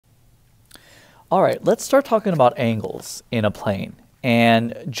All right, let's start talking about angles in a plane.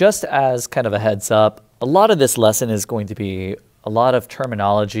 And just as kind of a heads up, a lot of this lesson is going to be a lot of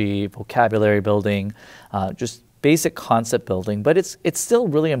terminology, vocabulary building, just basic concept building, but it's still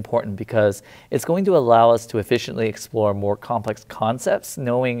really important because it's going to allow us to efficiently explore more complex concepts,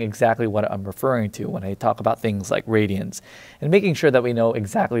 knowing exactly what I'm referring to when I talk about things like radians, and making sure that we know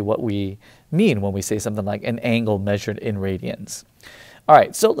exactly what we mean when we say something like an angle measured in radians. All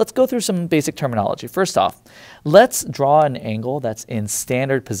right, so let's go through some basic terminology. First off, let's draw an angle that's in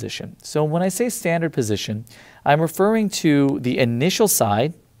standard position. So when I say standard position, I'm referring to the initial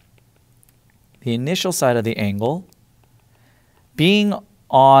side of the angle being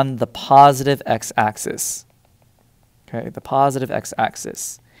on the positive x-axis. Okay, the positive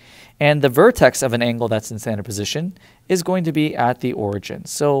x-axis. And the vertex of an angle that's in standard position is going to be at the origin.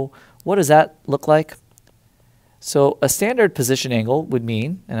 So what does that look like? So a standard position angle would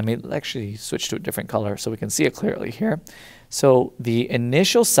mean, and I may actually switch to a different color so we can see it clearly here. So the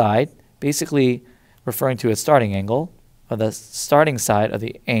initial side, basically referring to a starting angle, or the starting side of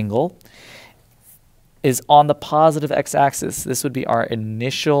the angle, is on the positive x-axis. This would be our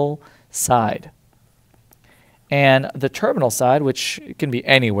initial side. And the terminal side, which can be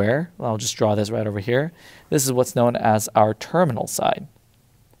anywhere, I'll just draw this right over here. This is what's known as our terminal side.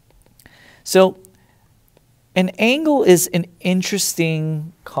 So an angle is an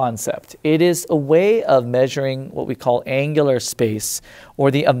interesting concept. It is a way of measuring what we call angular space, or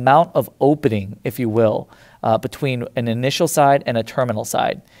the amount of opening, if you will, between an initial side and a terminal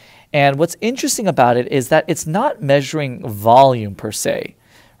side. And what's interesting about it is that it's not measuring volume per se,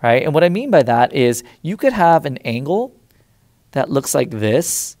 right? And what I mean by that is you could have an angle that looks like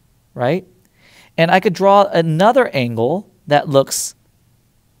this, right? And I could draw another angle that looks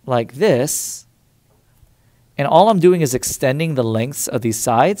like this. And all I'm doing is extending the lengths of these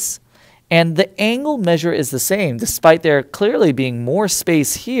sides. And the angle measure is the same, despite there clearly being more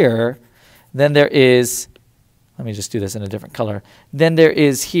space here than there is, let me just do this in a different color, than there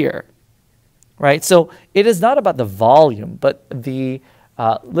is here, right? So it is not about the volume, but the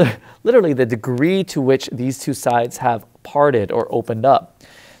literally the degree to which these two sides have parted or opened up.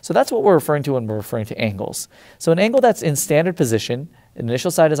 So that's what we're referring to when we're referring to angles. So an angle that's in standard position,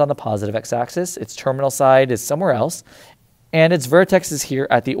 initial side is on the positive x-axis, its terminal side is somewhere else, and its vertex is here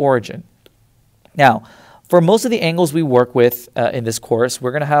at the origin. Now, for most of the angles we work with in this course,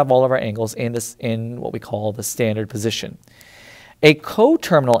 we're going to have all of our angles in what we call the standard position. A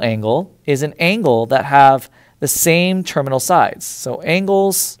coterminal angle is an angle that have the same terminal sides. So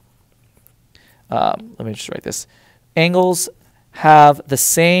angles, let me just write this. Angles have the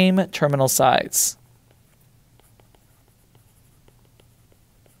same terminal sides.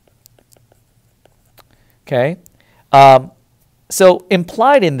 Okay. So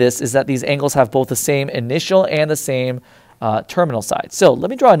implied in this is that these angles have both the same initial and the same terminal side. So let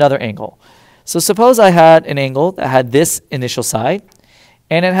me draw another angle. So suppose I had an angle that had this initial side,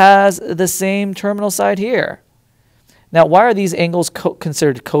 and it has the same terminal side here. Now, why are these angles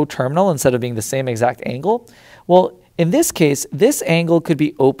considered coterminal instead of being the same exact angle? Well, in this case, this angle could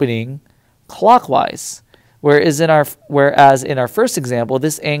be opening clockwise, whereas in our first example,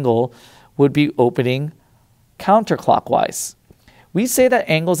 this angle would be opening counterclockwise. We say that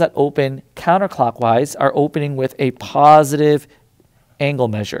angles that open counterclockwise are opening with a positive angle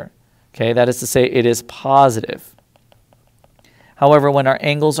measure. Okay, that is to say it is positive. However, when our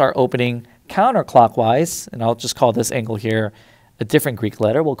angles are opening counterclockwise, and I'll just call this angle here a different Greek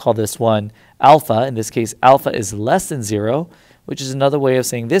letter, we'll call this one alpha. In this case, alpha is less than 0, which is another way of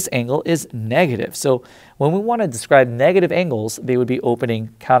saying this angle is negative. So when we want to describe negative angles, they would be opening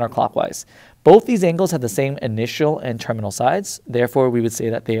counterclockwise. Both these angles have the same initial and terminal sides. Therefore, we would say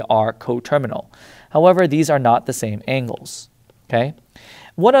that they are coterminal. However, these are not the same angles. Okay.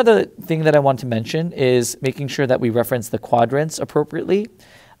 One other thing that I want to mention is making sure that we reference the quadrants appropriately.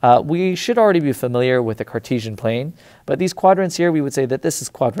 We should already be familiar with the Cartesian plane, but these quadrants here, we would say that this is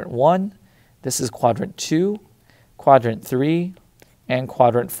quadrant 1, this is quadrant 2, quadrant 3, and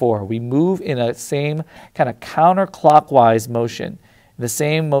quadrant 4. We move in a same kind of counterclockwise motion, the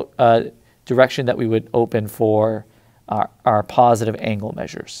same direction that we would open for our positive angle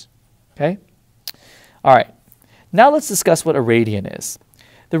measures. Okay? All right. Now let's discuss what a radian is.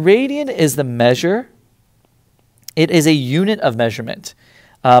 The radian is the measure. It is a unit of measurement.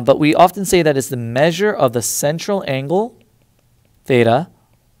 But we often say that it's the measure of the central angle, theta,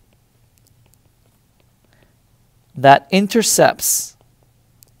 that intercepts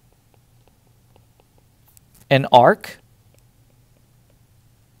an arc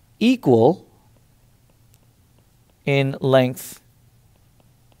equal in length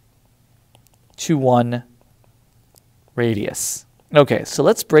to 1 radius. Okay, so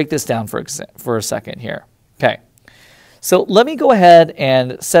let's break this down for a second here. Okay, so let me go ahead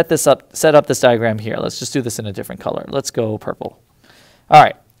and set up this diagram here. Let's just do this in a different color. Let's go purple. All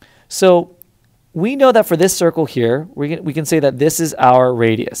right, so we know that for this circle here, we can say that this is our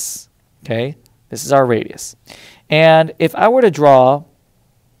radius. Okay, this is our radius. And if I were to draw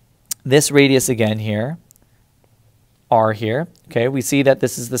this radius again here, R here, okay, we see that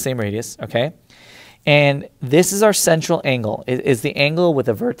this is the same radius, okay? And this is our central angle. It is the angle with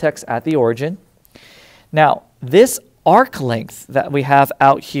a vertex at the origin. Now, this arc length that we have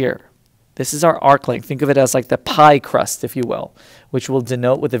out here, this is our arc length. Think of it as like the pie crust, if you will, which we'll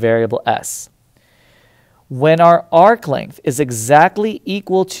denote with the variable s. When our arc length is exactly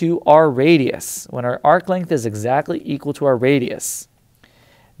equal to our radius,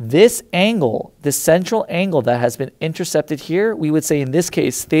 this angle, this central angle that has been intercepted here, we would say in this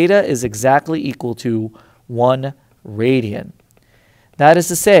case, theta is exactly equal to 1 radian. That is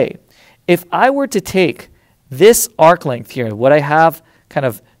to say, if I were to take this arc length here, what I have kind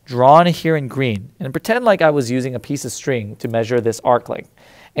of drawn here in green, and pretend like I was using a piece of string to measure this arc length,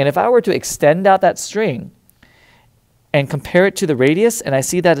 and if I were to extend out that string and compare it to the radius, and I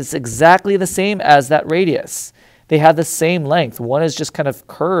see that it's exactly the same as that radius, they have the same length. One is just kind of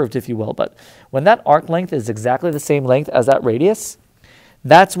curved, if you will. But when that arc length is exactly the same length as that radius,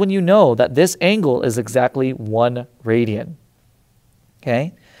 that's when you know that this angle is exactly 1 radian.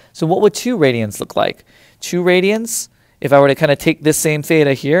 Okay? So what would 2 radians look like? 2 radians, if I were to kind of take this same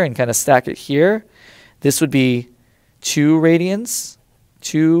theta here and kind of stack it here, this would be 2 radians.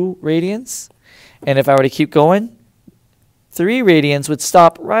 2 radians. And if I were to keep going, 3 radians would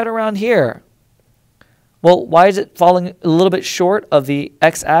stop right around here. Well, why is it falling a little bit short of the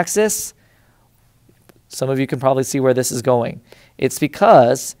x-axis? Some of you can probably see where this is going. It's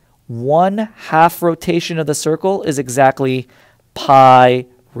because 1/2 rotation of the circle is exactly pi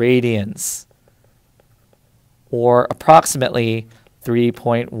radians, or approximately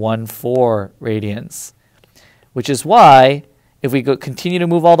 3.14 radians, which is why if we continue to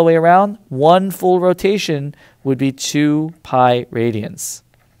move all the way around, 1 full rotation would be 2 pi radians.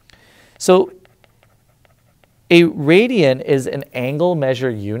 So a radian is an angle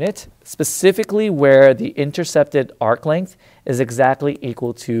measured unit, specifically where the intercepted arc length is exactly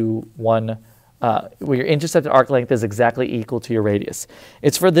equal to where your intercepted arc length is exactly equal to your radius.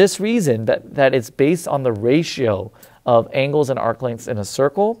 It's for this reason that it's based on the ratio of angles and arc lengths in a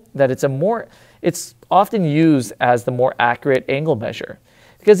circle, that it's often used as the more accurate angle measure.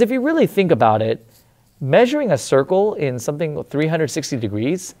 Because if you really think about it, measuring a circle in something 360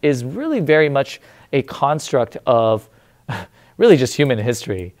 degrees is really very much a construct of really just human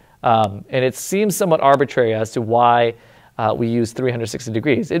history. And it seems somewhat arbitrary as to why we use 360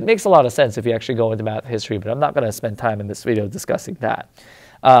 degrees. It makes a lot of sense if you actually go into math history, but I'm not going to spend time in this video discussing that.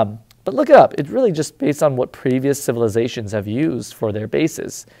 But look it up. It's really just based on what previous civilizations have used for their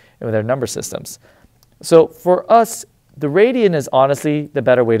bases and their number systems. So for us, the radian is honestly the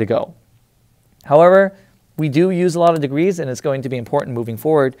better way to go. However, we do use a lot of degrees, and it's going to be important moving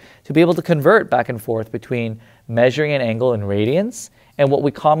forward to be able to convert back and forth between measuring an angle in radians and what we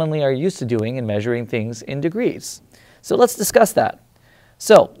commonly are used to doing in measuring things in degrees. So let's discuss that.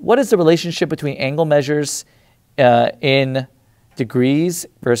 So what is the relationship between angle measures in degrees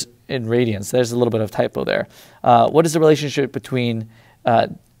versus in radians? There's a little bit of typo there. What is the relationship between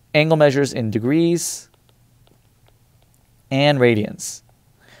angle measures in degrees and radians?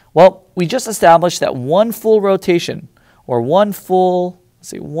 Well, we just established that 1 full rotation, or 1 full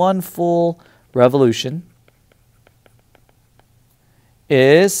revolution,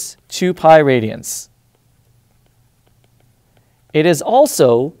 is 2 pi radians. It is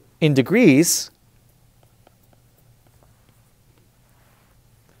also, in degrees,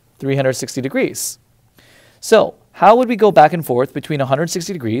 360 degrees. So, how would we go back and forth between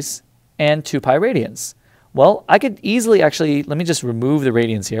 160 degrees and 2 pi radians? Well, I could easily actually, let me just remove the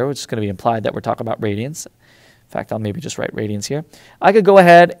radians here, which is going to be implied that we're talking about radians. In fact, I'll maybe just write radians here. I could go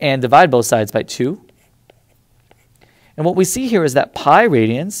ahead and divide both sides by 2. And what we see here is that pi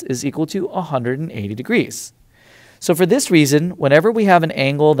radians is equal to 180 degrees. So for this reason, whenever we have an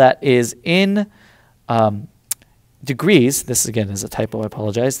angle that is in degrees, this again is a typo, I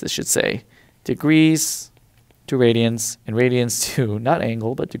apologize, this should say degrees to radians, and radians to not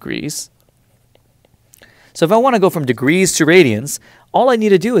angle, but degrees. So if I want to go from degrees to radians, all I need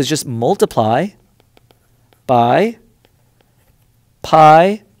to do is just multiply by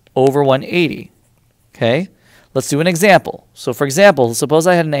pi over 180. Okay, let's do an example. So for example, suppose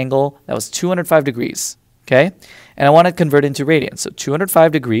I had an angle that was 205 degrees. Okay, and I want to convert into radians. So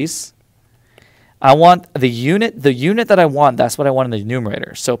 205 degrees I want the unit that I want, that's what I want in the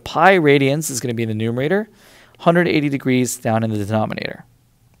numerator. So pi radians is going to be in the numerator, 180 degrees down in the denominator.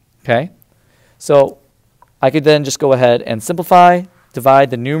 Okay? So I could then just go ahead and simplify, divide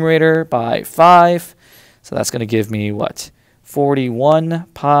the numerator by 5. So that's going to give me what? 41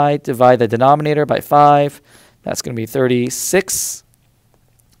 pi, divide the denominator by 5. That's going to be 36.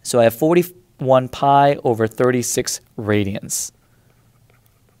 So I have 41 pi over 36 radians.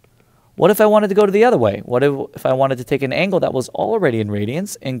 What if I wanted to go to the other way? What if I wanted to take an angle that was already in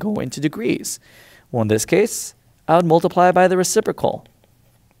radians and go into degrees? Well, in this case, I would multiply by the reciprocal.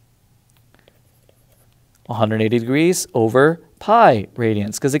 180 degrees over pi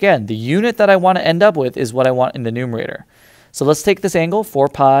radians. Because again, the unit that I want to end up with is what I want in the numerator. So let's take this angle, 4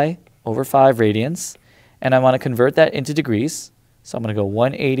 pi over 5 radians, and I want to convert that into degrees. So I'm going to go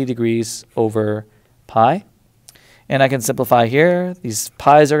 180 degrees over pi. And I can simplify here. These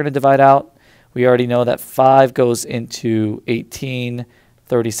pi's are going to divide out. We already know that 5 goes into 18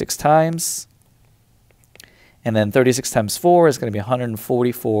 36 times. And then 36 times 4 is going to be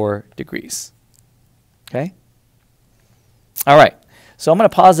 144 degrees. Okay? All right. So I'm going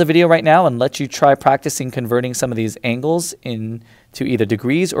to pause the video right now and let you try practicing converting some of these angles into either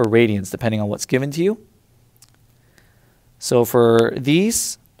degrees or radians, depending on what's given to you. So for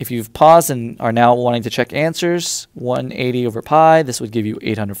these, if you've paused and are now wanting to check answers, 180 over pi, this would give you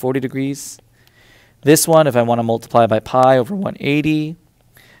 840 degrees. This one, if I want to multiply by pi over 180,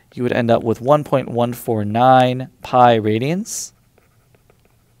 you would end up with 1.149 pi radians.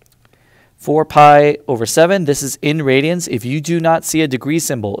 4 pi over 7, this is in radians. If you do not see a degree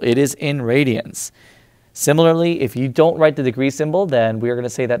symbol, it is in radians. Similarly, if you don't write the degree symbol, then we are going to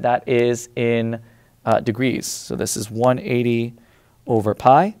say that that is in degrees. So this is 180 over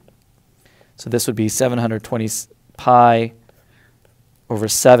pi. So this would be 720 pi over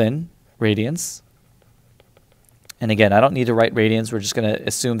 7 radians. And again, I don't need to write radians. We're just going to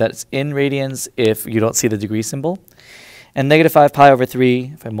assume that it's in radians if you don't see the degree symbol. And negative 5 pi over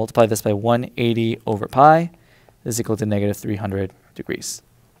 3, if I multiply this by 180 over pi, is equal to negative 300 degrees.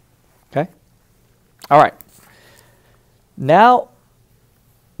 Okay? All right. Now,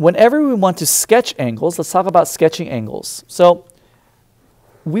 whenever we want to sketch angles, let's talk about sketching angles. So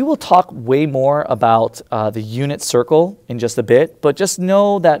we will talk way more about the unit circle in just a bit, but just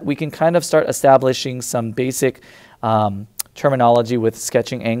know that we can kind of start establishing some basic terminology with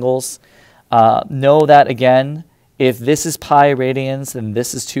sketching angles. Know that, again, if this is pi radians and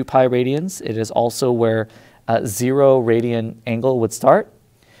this is 2 pi radians, it is also where 0 radian angle would start,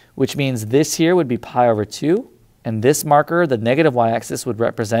 which means this here would be pi over 2, and this marker, the negative y-axis, would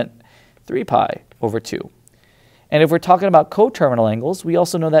represent 3 pi over 2. And if we're talking about coterminal angles, we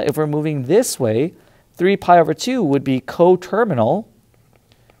also know that if we're moving this way, 3 pi over 2 would be coterminal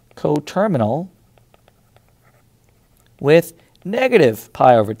with negative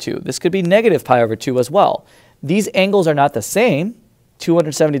pi over 2. This could be negative pi over 2 as well. These angles are not the same.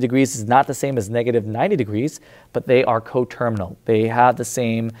 270 degrees is not the same as negative 90 degrees, but they are coterminal. They have the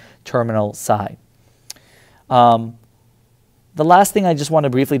same terminal side. The last thing I just want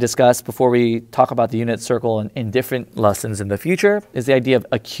to briefly discuss before we talk about the unit circle in different lessons in the future is the idea of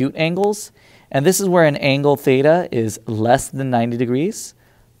acute angles. And this is where an angle theta is less than 90 degrees,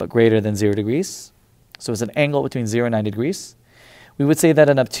 but greater than 0 degrees. So it's an angle between 0 and 90 degrees. We would say that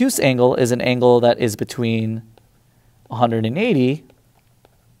an obtuse angle is an angle that is between 180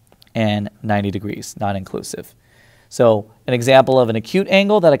 and 90 degrees, not inclusive. So an example of an acute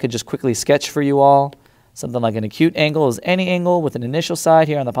angle that I could just quickly sketch for you all. Something like an acute angle is any angle with an initial side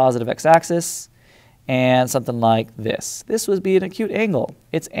here on the positive x-axis, and something like this. This would be an acute angle.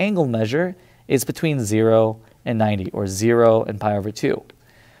 Its angle measure is between 0 and 90, or 0 and pi over 2.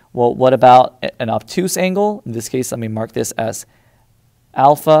 Well, what about an obtuse angle? In this case, let me mark this as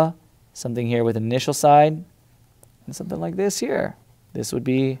alpha, something here with an initial side, and something like this here. This would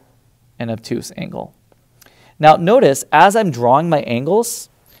be an obtuse angle. Now notice, as I'm drawing my angles,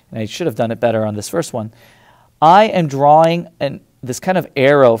 and I should have done it better on this first one, I am drawing this kind of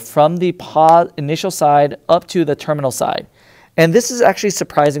arrow from the initial side up to the terminal side. And this is actually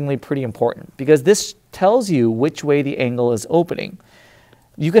surprisingly pretty important because this tells you which way the angle is opening.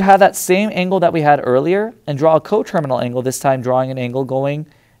 You could have that same angle that we had earlier and draw a coterminal angle, this time drawing an angle going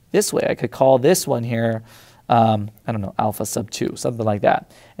this way. I could call this one here, I don't know, alpha sub 2, something like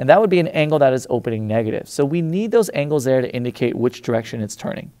that. And that would be an angle that is opening negative. So we need those angles there to indicate which direction it's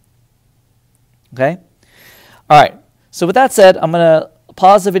turning. Okay? All right. So with that said, I'm going to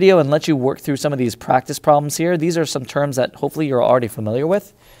pause the video and let you work through some of these practice problems here. These are some terms that hopefully you're already familiar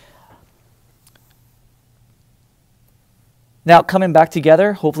with. Now, coming back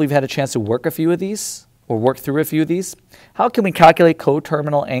together, hopefully you've had a chance to work a few of these or work through a few of these. How can we calculate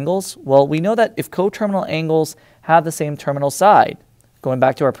coterminal angles? Well, we know that if coterminal angles have the same terminal side, going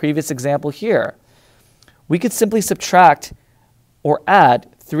back to our previous example here, we could simply subtract or add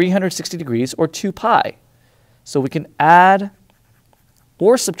 360 degrees or 2 pi. So we can add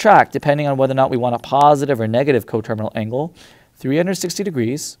or subtract, depending on whether or not we want a positive or negative coterminal angle, 360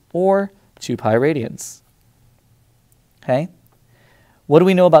 degrees or 2 pi radians. Okay? What do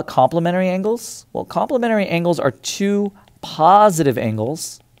we know about complementary angles? Well, complementary angles are two positive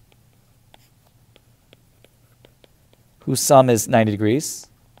angles whose sum is 90 degrees.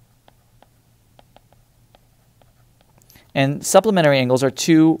 And supplementary angles are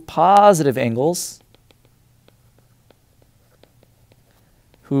two positive angles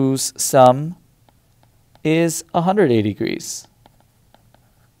whose sum is 180 degrees.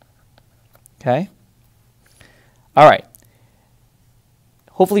 Okay? All right.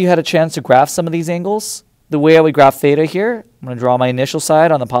 Hopefully you had a chance to graph some of these angles. The way I would graph theta here, I'm going to draw my initial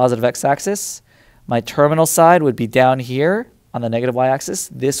side on the positive x-axis. My terminal side would be down here on the negative y-axis.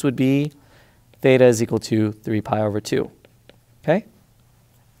 This would be theta is equal to 3 pi over 2. Okay?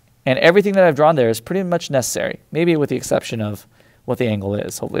 And everything that I've drawn there is pretty much necessary, maybe with the exception of what the angle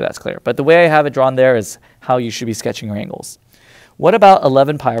is. Hopefully that's clear. But the way I have it drawn there is how you should be sketching your angles. What about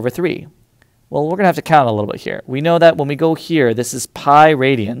 11 pi over 3? Well, we're going to have to count a little bit here. We know that when we go here, this is pi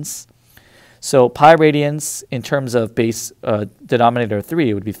radians. So pi radians in terms of base denominator of 3,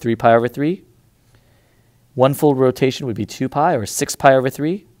 it would be 3 pi over 3. One full rotation would be 2 pi or 6 pi over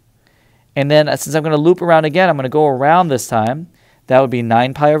 3. And then since I'm going to loop around again, I'm going to go around this time. That would be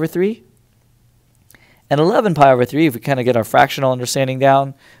 9 pi over 3. And 11 pi over 3, if we kind of get our fractional understanding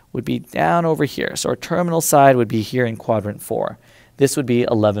down, would be down over here. So our terminal side would be here in quadrant 4. This would be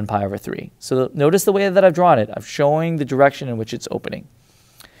 11 pi over 3. So notice the way that I've drawn it. I'm showing the direction in which it's opening.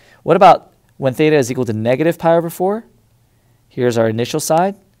 What about when theta is equal to negative pi over 4? Here's our initial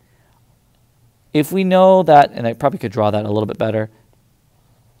side. If we know that, and I probably could draw that a little bit better.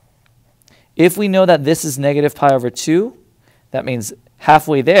 If we know that this is negative pi over 2, that means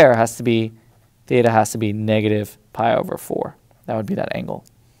halfway there has to be, theta has to be negative pi over 4. That would be that angle.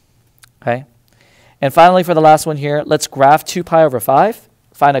 Okay? And finally, for the last one here, let's graph 2 pi over 5.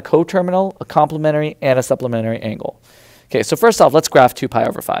 Find a coterminal, a complementary, and a supplementary angle. Okay, so first off, let's graph 2 pi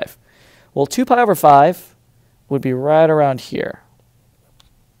over 5. Well, 2 pi over 5 would be right around here.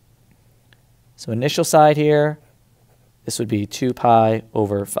 So initial side here, this would be 2 pi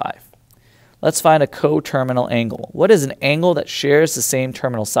over 5. Let's find a coterminal angle. What is an angle that shares the same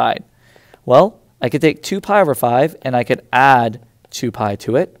terminal side? Well, I could take 2 pi over 5 and I could add 2 pi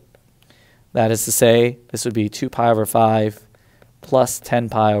to it. That is to say, this would be 2 pi over 5 plus 10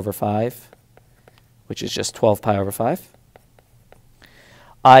 pi over 5, which is just 12 pi over 5.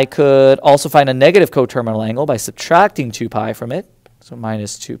 I could also find a negative coterminal angle by subtracting 2 pi from it. So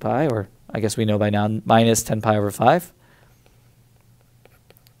minus 2 pi, or I guess we know by now, minus 10 pi over 5.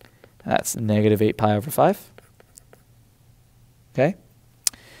 That's negative 8 pi over 5. Okay.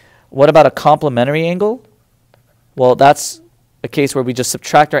 What about a complementary angle? Well, that's a case where we just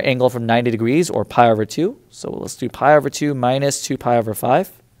subtract our angle from 90 degrees, or pi over 2. So let's do pi over 2 minus 2 pi over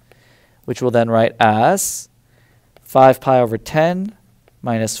 5, which we'll then write as 5 pi over 10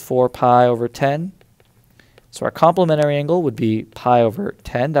 minus 4 pi over 10. So our complementary angle would be pi over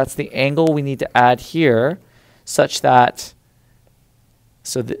 10. That's the angle we need to add here such that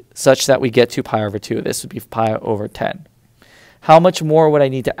we get to pi over 2. This would be pi over 10. How much more would I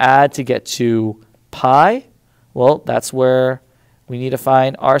need to add to get to pi? Well, that's where we need to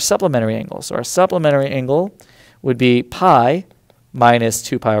find our supplementary angle. So our supplementary angle would be pi minus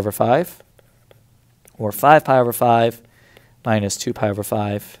 2 pi over 5, or 5 pi over 5 minus 2 pi over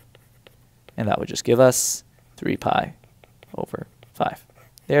 5, and that would just give us 3 pi over 5.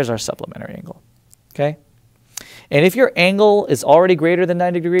 There's our supplementary angle. Okay? And if your angle is already greater than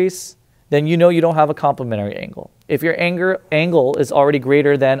 90 degrees, then you know you don't have a complementary angle. If your angle is already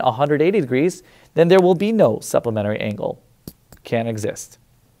greater than 180 degrees, then there will be no supplementary angle. Can't exist.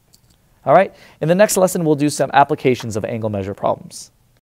 All right? In the next lesson, we'll do some applications of angle measure problems.